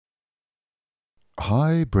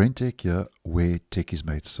Hi, BrenTech here, where tech is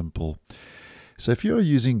made simple. So if you're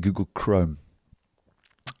using Google Chrome,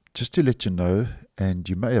 just to let you know, and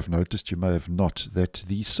you may have noticed, you may have not, that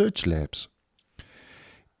the Search Labs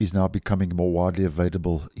is now becoming more widely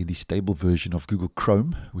available in the stable version of Google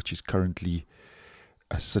Chrome, which is currently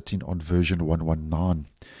sitting on version 119.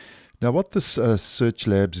 Now, what this Search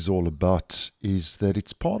Labs is all about is that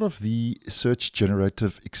it's part of the Search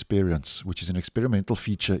Generative experience, which is an experimental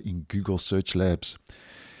feature in Google Search Labs.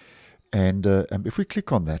 And if we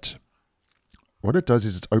click on that, what it does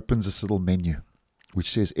is it opens this little menu, which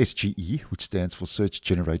says SGE, which stands for Search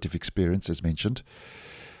Generative Experience, as mentioned.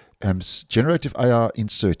 Generative AI in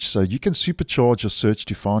search. So you can supercharge your search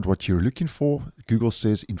to find what you're looking for. Google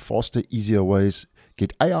says in faster, easier ways,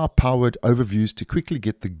 get AI-powered overviews to quickly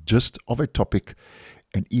get the gist of a topic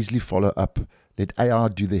and easily follow up. Let AI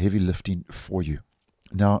do the heavy lifting for you.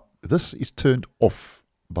 Now, this is turned off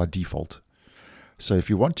by default. So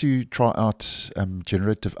if you want to try out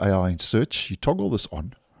generative AI in search, you toggle this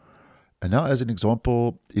on. And now, as an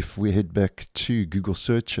example, if we head back to Google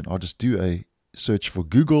search and I'll just do a search for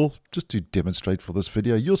Google, just to demonstrate for this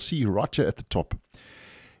video, you'll see right here at the top,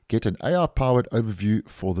 get an AI-powered overview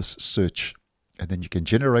for this search. And then you can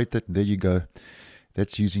generate that, and there you go.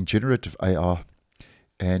 That's using generative AI,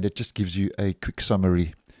 and it just gives you a quick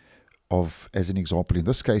summary of, as an example, in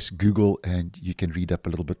this case, Google, and you can read up a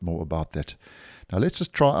little bit more about that. Now let's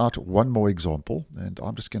just try out one more example, and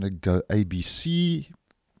I'm just going to go ABC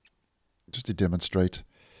just to demonstrate.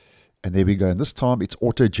 And there we go. And this time it's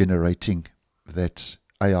auto-generating that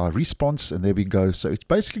AI response, and there we go. So it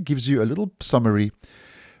basically gives you a little summary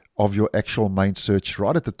of your actual main search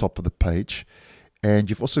right at the top of the page. And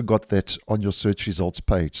you've also got that on your search results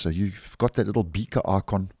page. So you've got that little beaker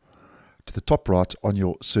icon to the top right on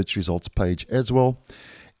your search results page as well.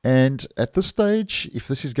 And at this stage, if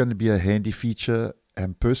this is going to be a handy feature,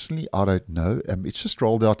 personally, I don't know. It's just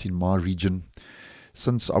rolled out in my region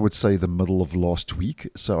since, I would say, the middle of last week.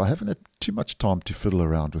 So I haven't had too much time to fiddle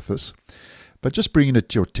around with this. But just bringing it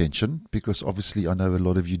to your attention, because obviously I know a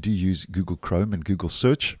lot of you do use Google Chrome and Google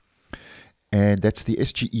Search. And that's the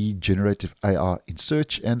SGE Generative AI in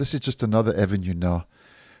Search. And this is just another avenue now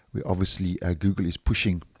where obviously Google is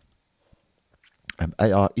pushing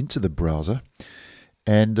AI into the browser.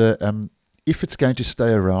 And if it's going to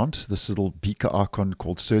stay around, this little beaker icon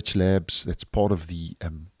called Search Labs, that's part of the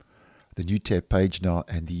new tab page now,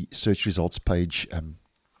 and the search results page,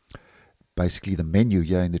 basically the menu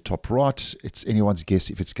here in the top right. It's anyone's guess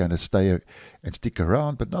if it's going to stay and stick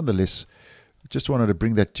around, but nonetheless, just wanted to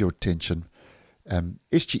bring that to your attention.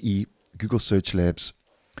 SGE, Google Search Labs,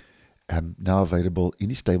 now available in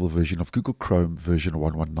the stable version of Google Chrome version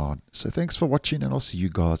 119. So thanks for watching, and I'll see you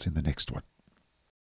guys in the next one.